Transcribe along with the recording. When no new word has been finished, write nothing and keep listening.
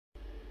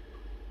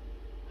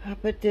I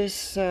put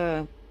this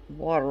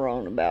water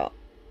on about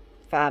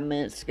 5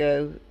 minutes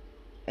ago,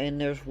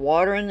 and there's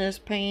water in this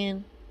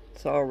pan.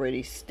 It's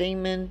already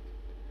steaming.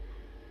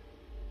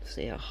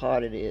 See how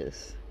hot it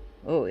is.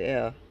 Oh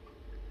yeah,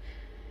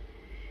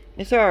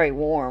 it's already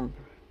warm.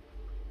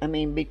 I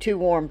mean, be too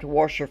warm to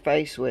wash your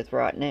face with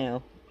right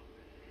now.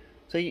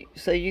 So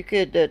you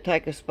could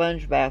take a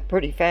sponge bath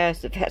pretty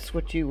fast if that's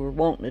what you were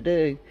wanting to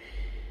do.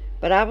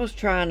 But I was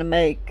trying to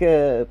make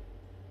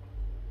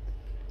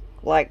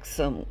like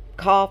some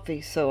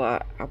coffee, so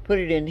I put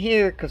it in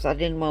here because I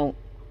didn't want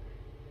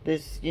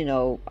this,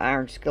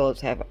 iron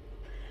skillets have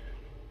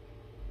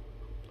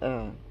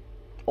oil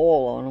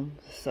on them.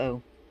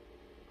 So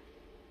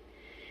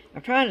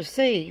I'm trying to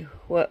see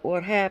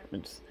what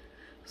happens.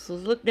 So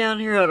let's look down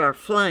here at our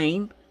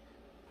flame.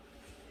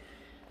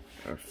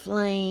 Our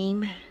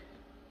flame,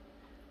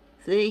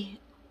 see,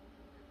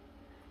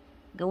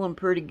 going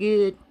pretty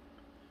good.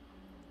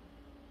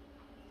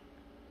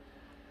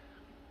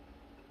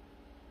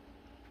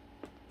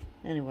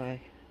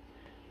 Anyway,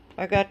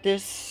 I got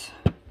this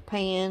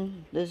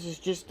pan. This is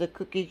just a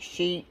cookie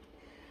sheet,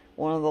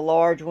 one of the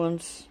large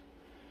ones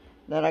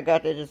that I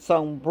got. That it's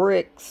on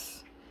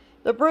bricks.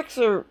 The bricks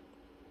are,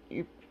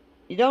 you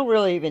don't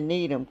really even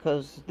need them,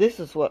 because this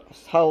is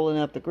what's holding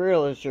up the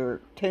grill is your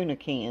tuna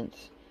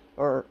cans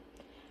or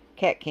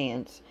cat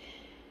cans.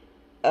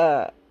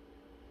 But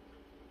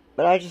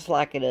I just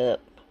like it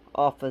up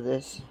off of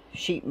this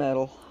sheet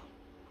metal,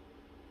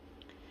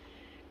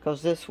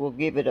 because this will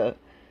give it a,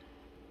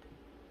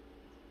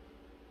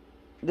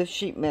 this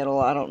sheet metal,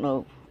 I don't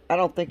know, I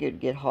don't think it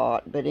would get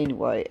hot, but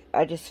anyway,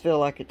 I just feel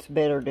like it's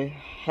better to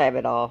have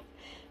it off.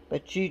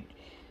 But you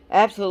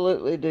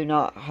absolutely do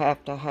not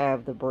have to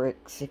have the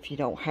bricks if you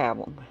don't have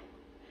them.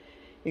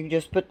 You can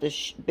just put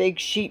this big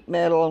sheet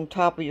metal on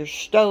top of your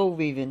stove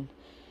even,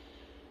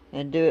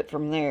 and do it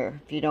from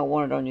there if you don't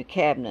want it on your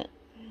cabinet.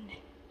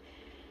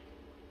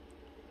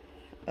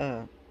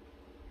 I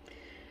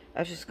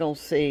was just going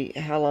to see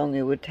how long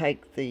it would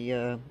take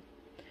the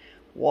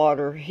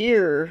water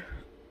here.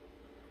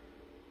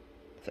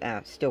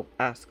 It's still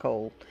ice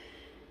cold.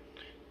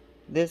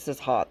 This is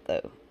hot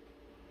though.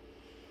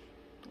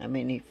 I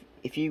mean,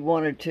 if you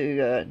wanted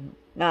to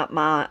not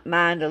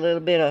mind a little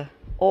bit of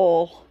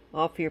oil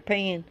off your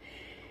pan,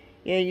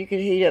 yeah, you could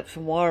heat up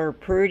some water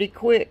pretty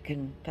quick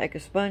and take a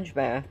sponge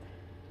bath.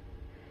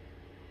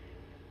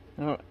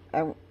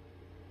 I'm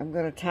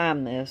going to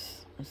time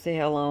this and see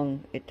how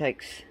long it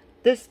takes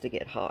this to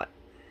get hot.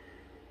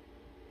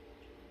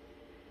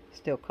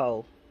 Still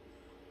cold.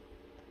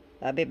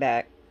 I'll be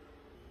back.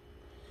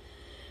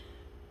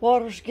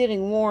 Water's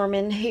getting warm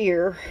in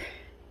here.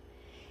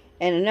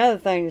 And another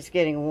thing that's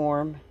getting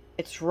warm,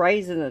 it's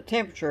raising the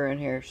temperature in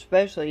here,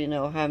 especially,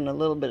 having a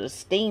little bit of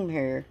steam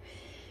here.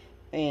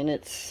 And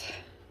it's,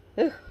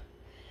 I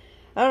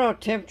don't know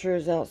what temperature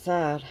is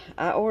outside.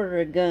 I ordered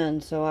a gun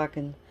so I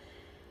can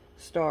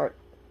start,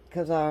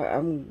 because I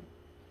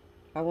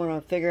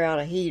want to figure out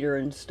a heater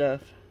and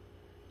stuff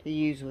to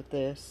use with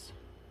this.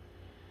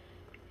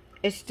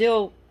 It's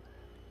still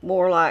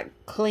more like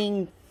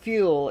clean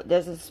fuel. It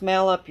doesn't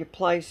smell up your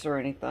place or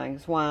anything.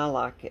 That's why I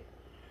like it.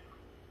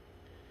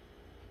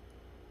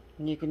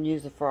 And you can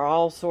use it for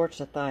all sorts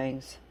of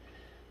things.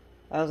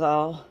 As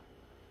I'll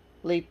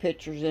leave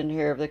pictures in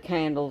here of the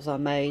candles I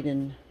made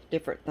and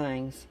different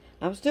things.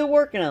 I'm still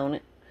working on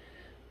it.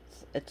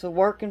 It's a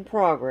work in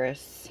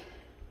progress.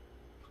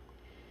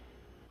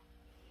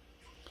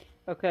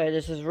 Okay,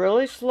 this is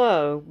really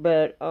slow,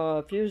 but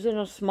if you was in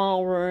a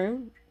small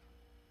room,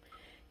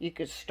 you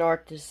could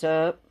start this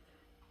up.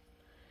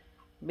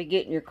 Be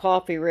getting your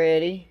coffee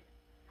ready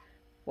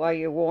while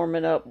you're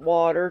warming up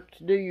water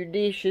to do your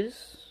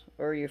dishes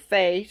or your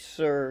face,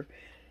 or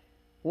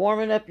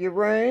warming up your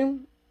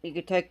room. You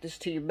could take this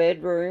to your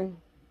bedroom,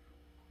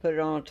 put it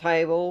on a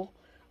table,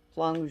 as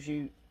long as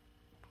you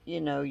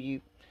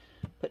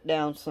put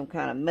down some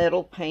kind of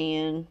metal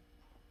pan.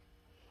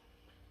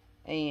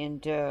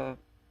 And the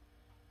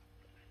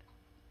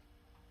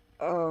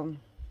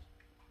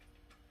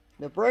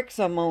bricks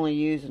I'm only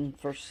using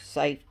for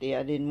safety.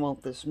 I didn't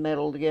want this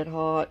metal to get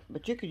hot,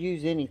 but you could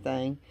use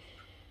anything,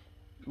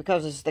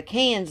 because it's the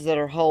cans that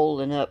are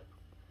holding up.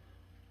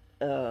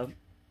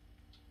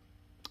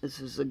 This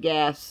is a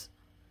gas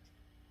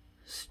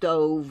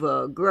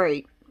stove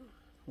grate,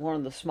 one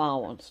of the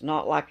small ones,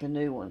 not like the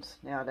new ones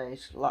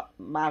nowadays.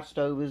 My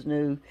stove is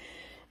new.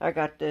 I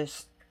got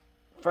this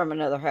from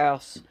another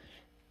house.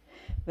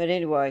 But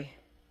anyway,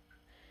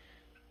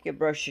 you can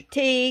brush your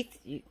teeth,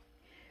 you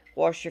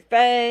wash your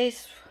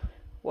face,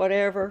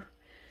 whatever.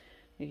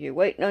 If you're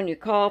waiting on your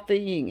coffee,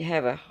 you can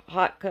have a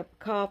hot cup of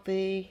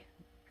coffee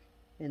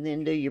and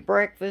then do your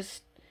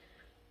breakfast.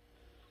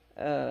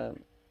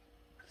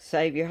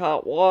 Save your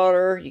hot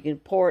water. You can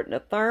pour it in a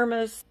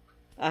thermos.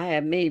 I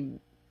have me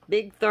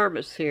big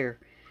thermos here.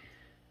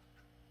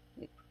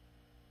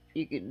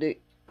 You could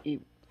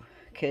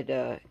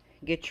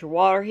get your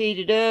water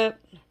heated up,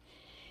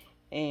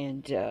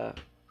 and then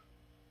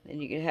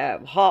you can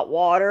have hot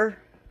water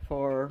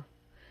for a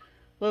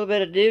little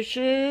bit of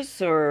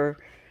dishes, or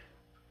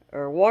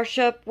or wash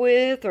up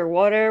with or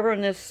whatever,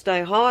 and this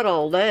stay hot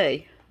all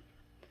day.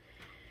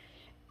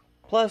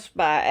 Plus,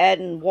 by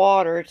adding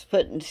water, it's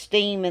putting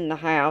steam in the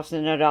house,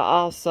 and it'll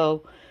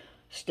also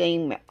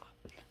steam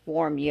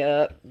warm you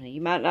up. You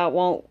might not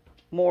want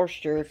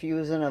moisture if you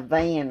was in a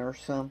van or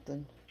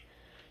something.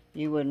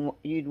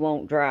 You'd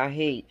want dry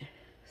heat.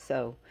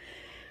 So,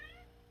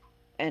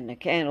 and the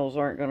candles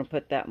aren't going to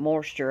put that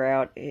moisture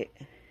out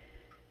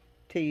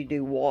till you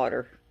do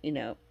water, you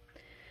know.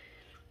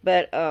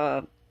 But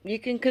you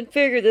can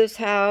configure this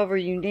however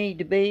you need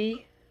to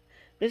be.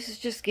 This is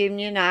just giving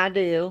you an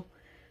idea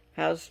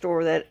how to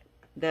store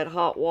that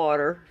hot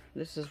water.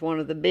 This is one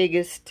of the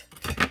biggest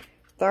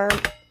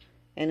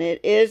and it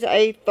is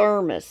a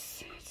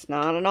thermos. It's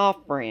not an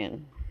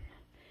off-brand.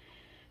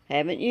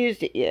 Haven't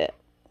used it yet.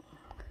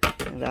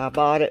 And I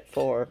bought it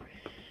for,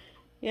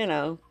 you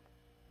know,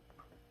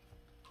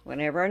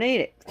 whenever I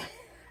need it.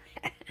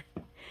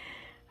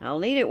 I'll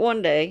need it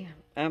one day.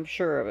 I'm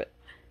sure of it.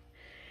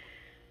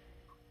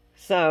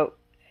 So,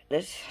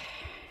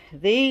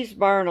 these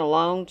burn a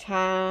long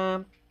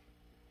time.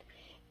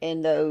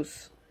 And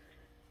those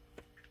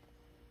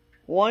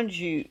ones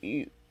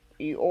you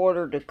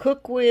order to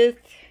cook with,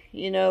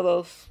 you know,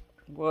 those,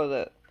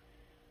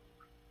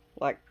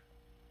 like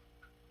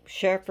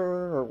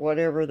Schaefer or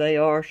whatever they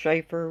are,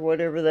 Schaefer,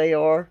 whatever they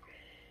are.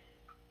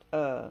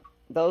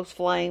 Those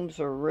flames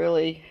are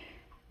really,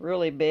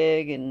 really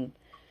big, and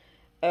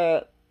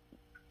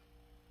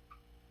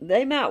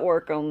they might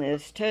work on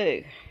this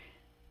too.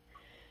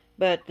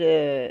 But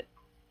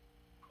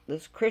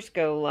this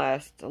Crisco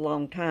lasts a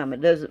long time.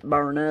 It doesn't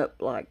burn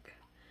up like,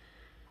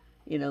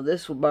 you know,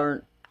 this will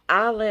burn.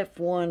 I left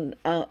one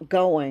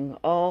going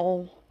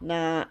all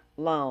night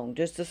long,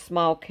 just a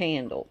small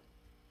candle.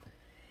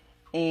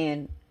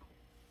 And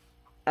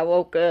I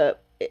woke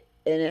up and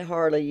it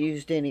hardly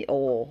used any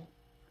oil.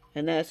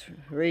 And that's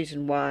the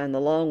reason why in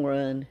the long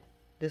run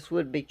this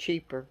would be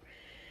cheaper.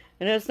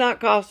 And it's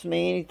not costing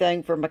me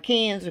anything for my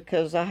cans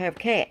because I have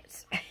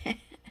cats.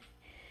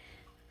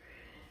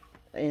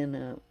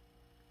 And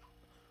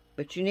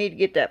but you need to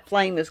get that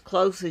flame as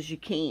close as you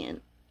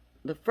can.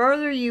 The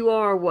further you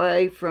are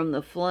away from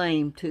the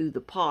flame to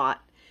the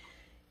pot,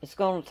 it's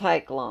going to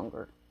take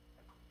longer.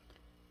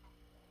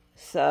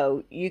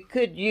 So you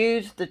could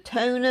use the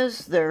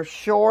tunas. They're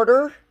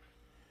shorter.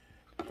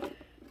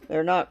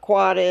 They're not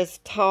quite as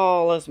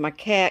tall as my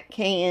cat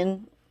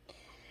can.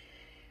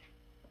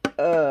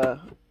 Let's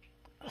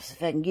see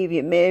if I can give you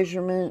a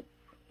measurement.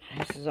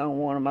 This is on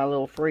one of my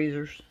little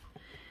freezers.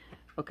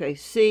 Okay,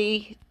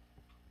 see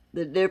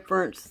the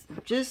difference?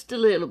 Just a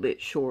little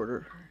bit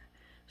shorter.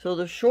 So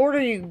the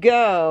shorter you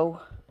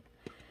go,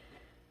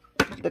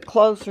 the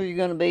closer you're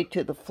going to be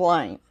to the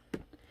flame.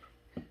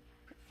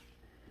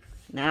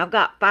 Now I've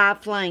got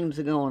 5 flames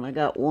going. I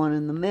got one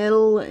in the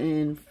middle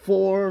and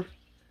 4.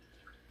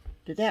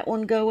 Did that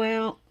one go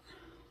out?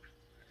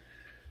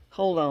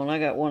 Hold on, I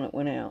got one that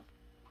went out.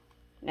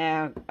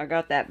 Now I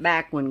got that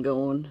back one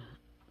going.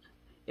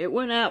 It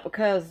went out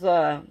because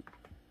I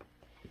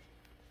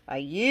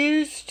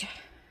used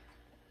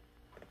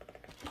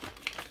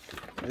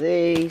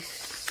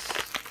these.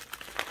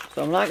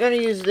 So I'm not going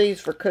to use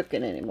these for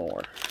cooking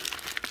anymore.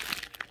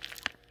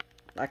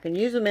 I can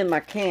use them in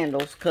my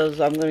candles because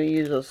I'm going to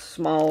use a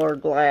smaller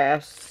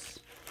glass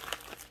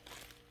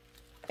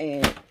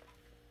and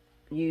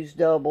use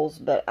doubles.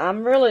 But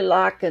I'm really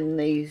liking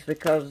these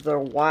because they're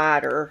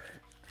wider.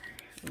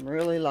 I'm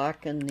really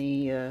liking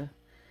the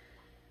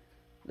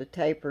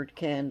tapered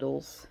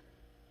candles.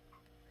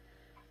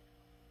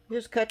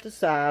 Just cut the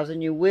size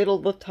and you whittle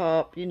the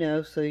top, you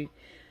know, so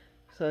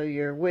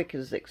your wick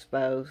is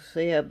exposed.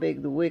 See how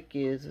big the wick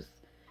is.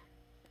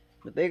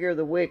 The bigger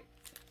the wick,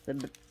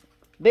 the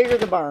bigger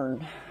the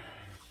burn.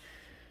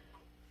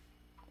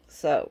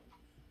 So,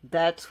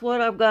 that's what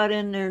I've got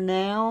in there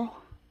now.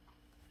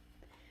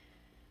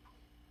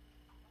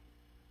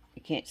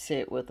 You can't see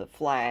it with a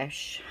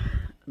flash.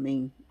 I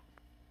mean,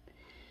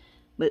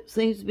 but it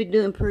seems to be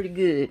doing pretty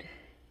good.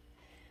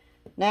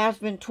 Now it's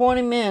been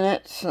 20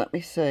 minutes. Let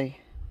me see.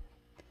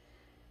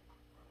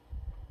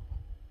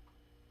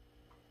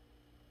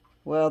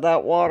 Well,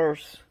 that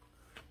water's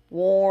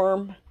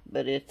warm,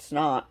 but it's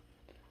not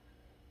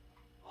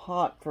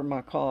hot for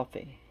my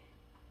coffee.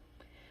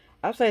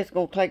 I say it's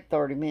going to take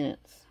 30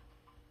 minutes.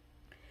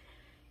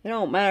 It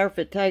don't matter if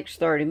it takes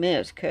 30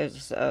 minutes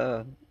because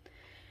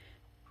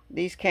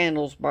these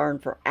candles burn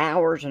for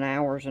hours and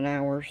hours and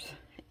hours.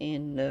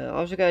 And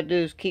all you got to do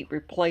is keep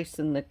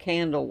replacing the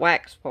candle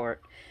wax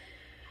part.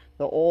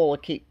 The oil will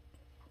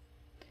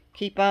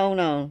keep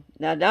on.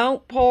 Now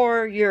don't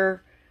pour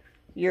your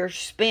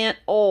spent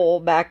oil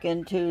back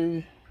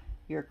into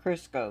your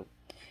Crisco.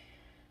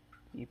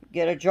 You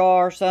get a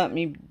jar or something,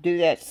 you do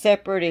that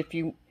separate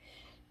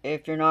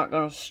if you're not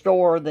going to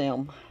store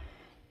them.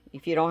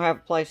 If you don't have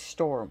a place to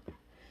store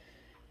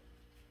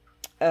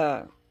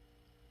them.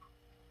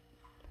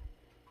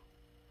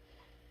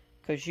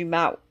 Because you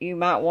might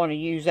want to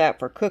use that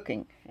for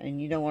cooking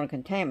and you don't want to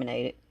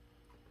contaminate it.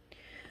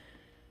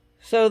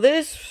 So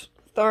this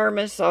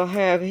thermos I'll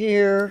have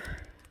here,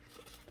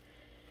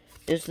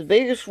 is the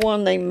biggest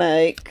one they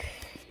make.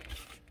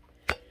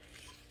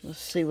 Let's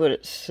see what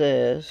it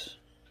says.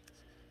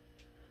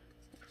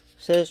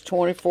 It says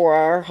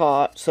 24-hour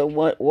hot. So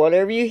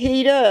whatever you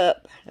heat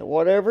up, at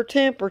whatever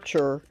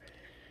temperature,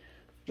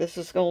 this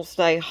is going to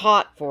stay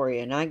hot for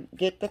you. And I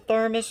get the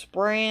thermos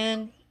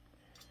brand.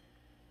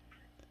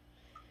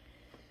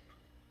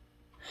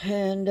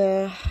 And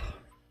I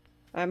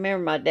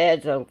remember my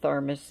dad's old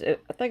thermos.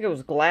 I think it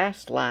was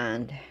glass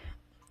lined.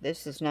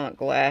 This is not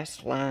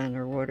glass lined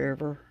or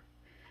whatever.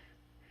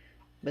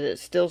 But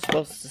it's still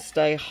supposed to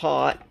stay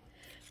hot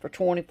for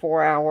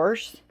 24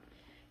 hours.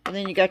 And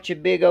then you got your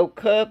big old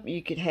cup.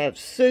 You could have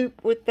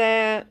soup with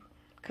that.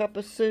 Cup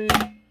of soup.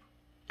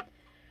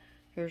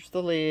 Here's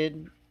the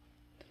lid.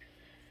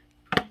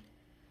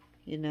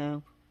 You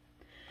know.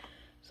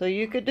 So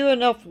you could do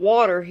enough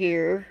water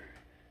here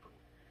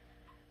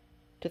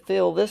to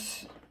fill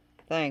this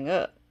thing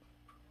up.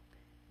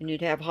 And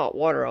you'd have hot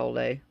water all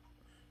day.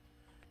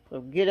 So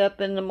get up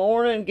in the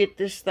morning, get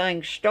this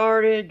thing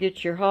started,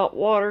 get your hot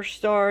water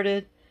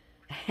started.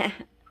 And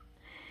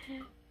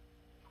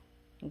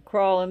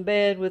crawl in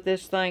bed with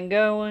this thing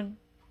going.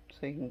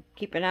 So you can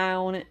keep an eye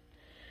on it.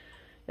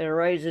 It'll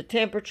raise the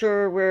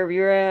temperature wherever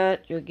you're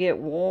at. You'll get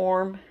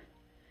warm.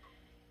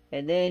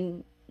 And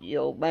then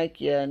you'll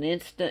make you an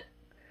instant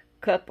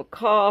cup of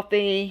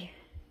coffee.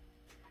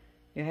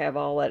 You have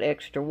all that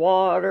extra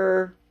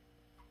water.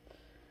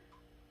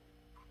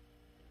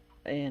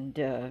 And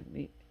a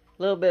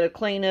little bit of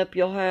cleanup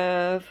you'll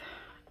have.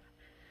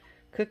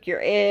 Cook your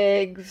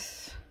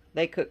eggs.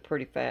 They cook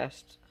pretty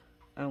fast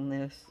on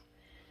this.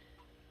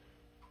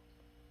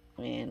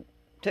 And it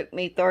took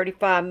me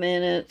 35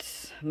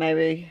 minutes.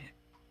 Maybe,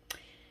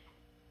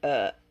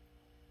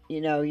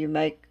 you know, you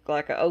make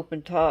like an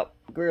open top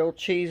grilled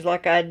cheese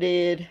like I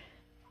did.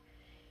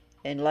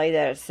 And lay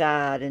that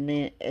aside and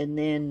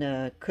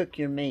then cook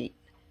your meat.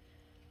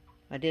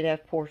 I did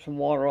have to pour some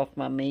water off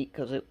my meat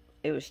because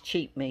it was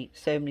cheap meat,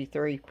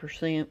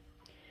 73%.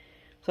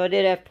 So I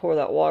did have to pour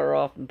that water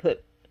off and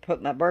put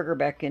my burger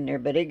back in there,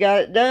 but it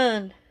got it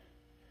done.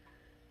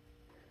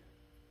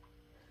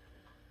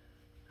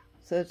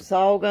 So it's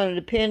all going to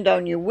depend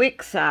on your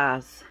wick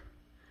size.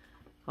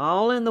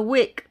 All in the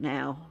wick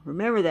now.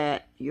 Remember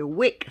that, your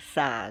wick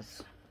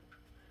size.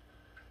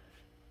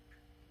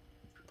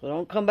 So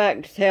don't come back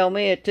and tell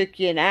me it took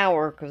you an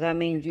hour, because that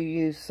means you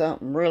used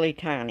something really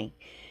tiny.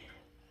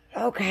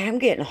 Okay, I'm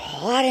getting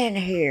hot in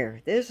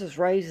here. This is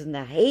raising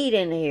the heat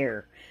in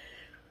here.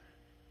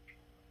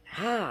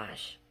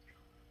 Gosh.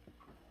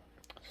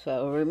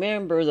 So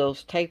remember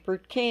those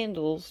tapered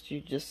candles,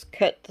 you just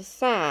cut the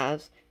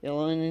size. You'll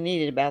only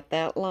need it about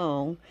that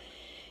long.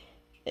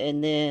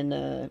 And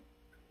then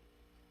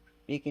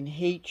you can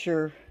heat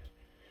your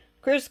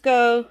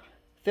Crisco,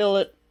 fill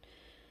it,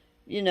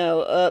 you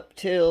know, up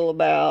till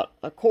about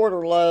a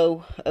quarter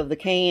low of the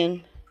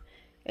can.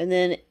 And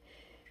then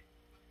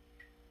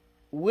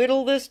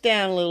whittle this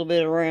down a little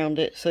bit around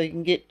it so you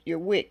can get your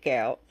wick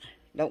out.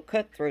 Don't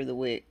cut through the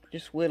wick,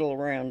 just whittle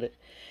around it.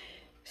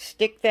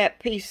 Stick that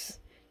piece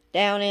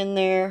down in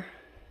there.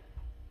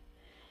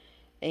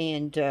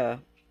 And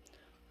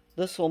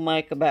this will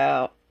make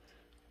about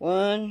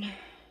 1,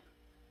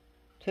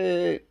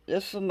 2,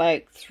 this will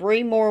make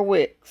 3 more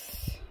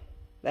wicks.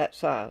 That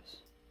size.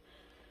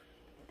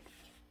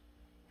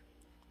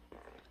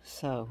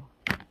 So,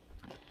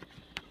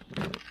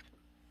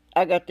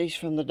 I got these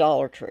from the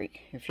Dollar Tree,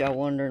 if y'all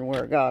wondering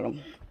where I got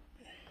them.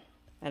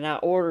 And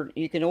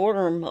you can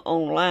order them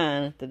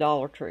online at the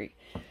Dollar Tree.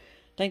 I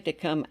think they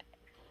come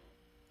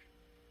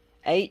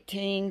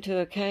 18 to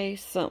a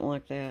case, something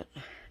like that.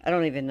 I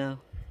don't even know.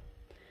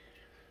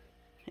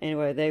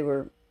 Anyway, they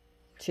were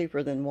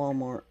cheaper than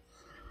Walmart.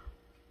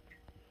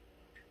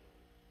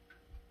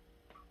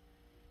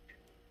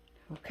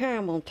 Okay,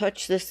 I'm going to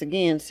touch this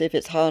again, see if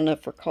it's hot enough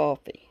for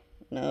coffee.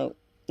 No,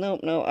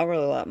 I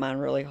really like mine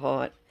really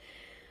hot.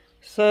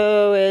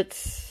 So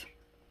it's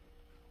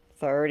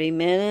 30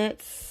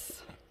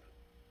 minutes.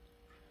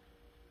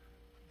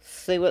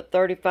 See what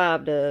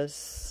 35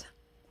 does.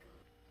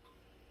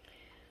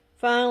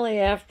 Finally,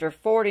 after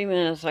 40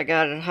 minutes, I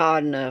got it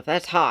hot enough.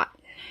 That's hot.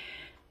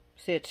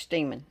 See, it's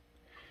steaming.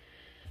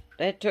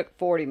 That took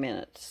 40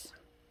 minutes.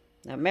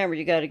 Now remember,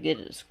 you got to get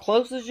it as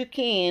close as you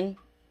can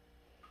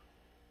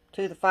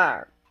to the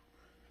fire.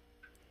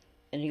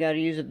 And you got to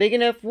use a big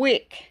enough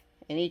wick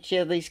in each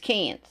of these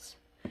cans.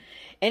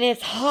 And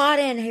it's hot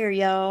in here,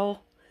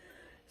 y'all.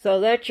 So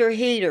that's your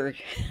heater.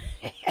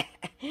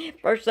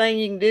 First thing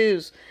you can do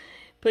is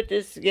put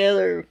this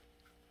together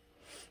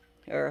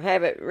or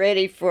have it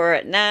ready for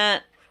at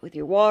night with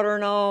your water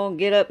and all.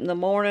 Get up in the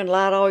morning,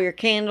 light all your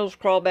candles,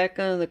 crawl back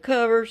under the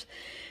covers.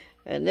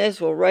 And this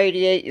will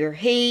radiate your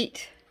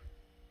heat.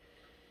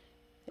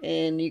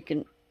 And you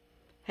can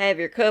have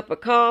your cup of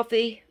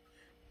coffee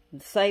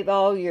and save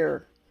all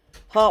your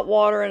hot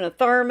water in a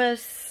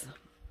thermos.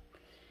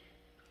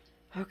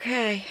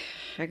 Okay,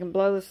 I can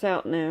blow this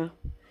out now.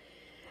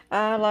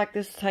 I like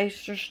this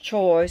Taster's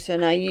Choice,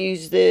 and I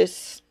use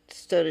this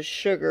instead of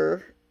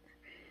sugar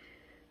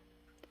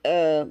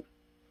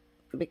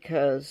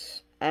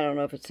because I don't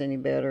know if it's any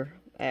better.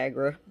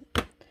 Agra.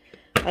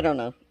 I don't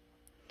know.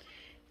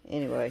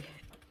 Anyway,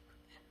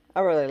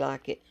 I really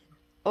like it.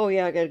 Oh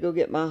yeah, I gotta go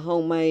get my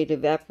homemade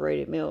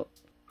evaporated milk.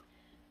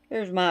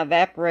 Here's my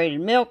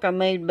evaporated milk I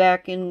made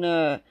back in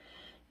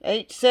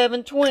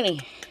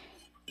 8/7/20,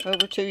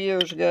 over 2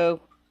 years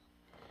ago.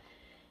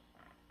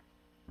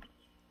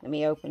 Let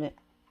me open it.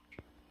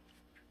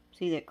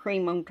 See that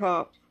cream on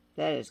top?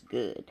 That is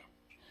good.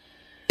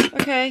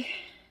 Okay,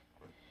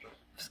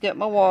 let's get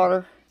my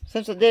water.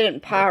 Since I did it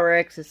in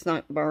Pyrex, it's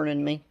not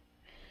burning me.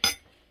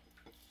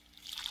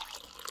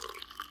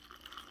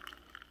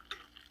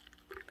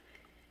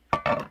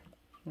 I'm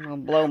going to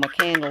blow my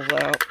candles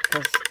out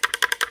because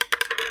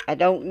I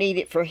don't need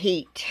it for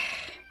heat.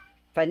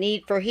 If I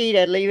need it for heat,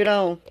 I'd leave it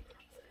on.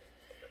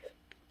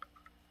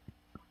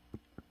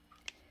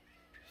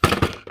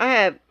 I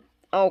have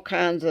all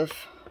kinds of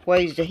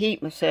ways to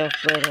heat myself,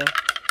 but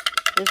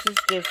this is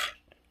just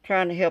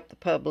trying to help the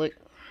public.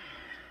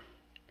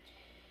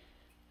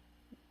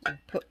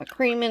 Put my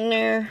cream in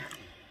there.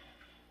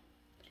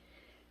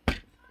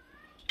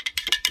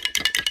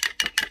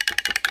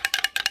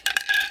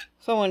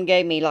 Someone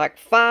gave me like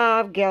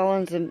 5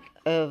 gallons of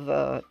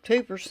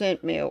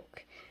 2%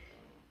 milk.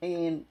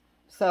 And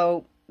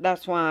so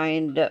that's why I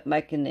ended up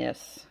making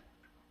this.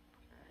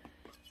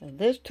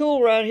 This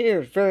tool right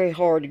here is very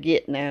hard to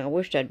get now. I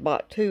wish I'd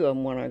bought 2 of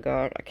them when I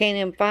got it. I can't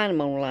even find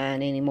them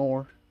online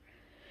anymore.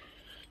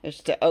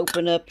 It's to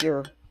open up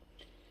your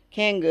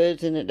canned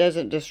goods and it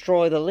doesn't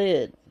destroy the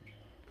lid.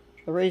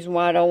 The reason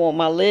why I don't want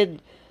my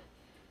lid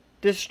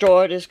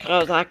destroyed is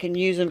because I can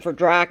use them for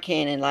dry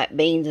canning like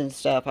beans and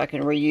stuff. I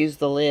can reuse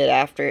the lid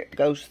after it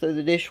goes through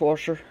the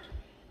dishwasher.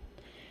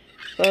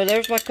 So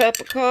there's my cup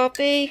of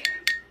coffee.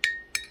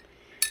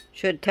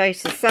 Should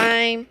taste the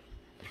same.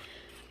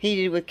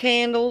 Heated with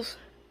candles.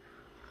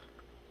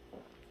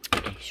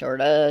 Sure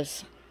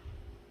does.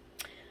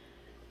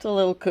 It's a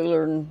little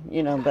cooler than,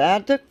 you know, but I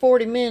took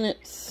 40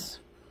 minutes.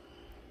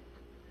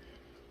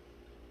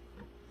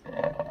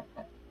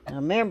 Now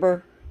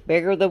remember,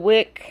 bigger the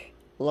wick,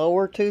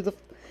 lower to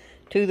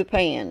the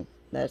pan.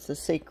 That's the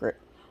secret.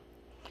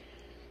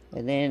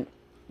 And then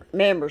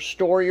remember,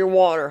 store your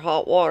water,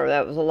 hot water.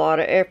 That was a lot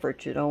of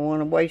effort. You don't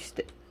want to waste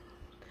it.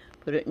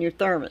 Put it in your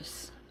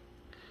thermos.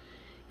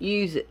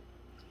 Use it.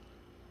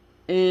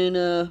 And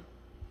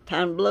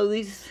time to blow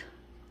these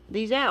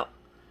out.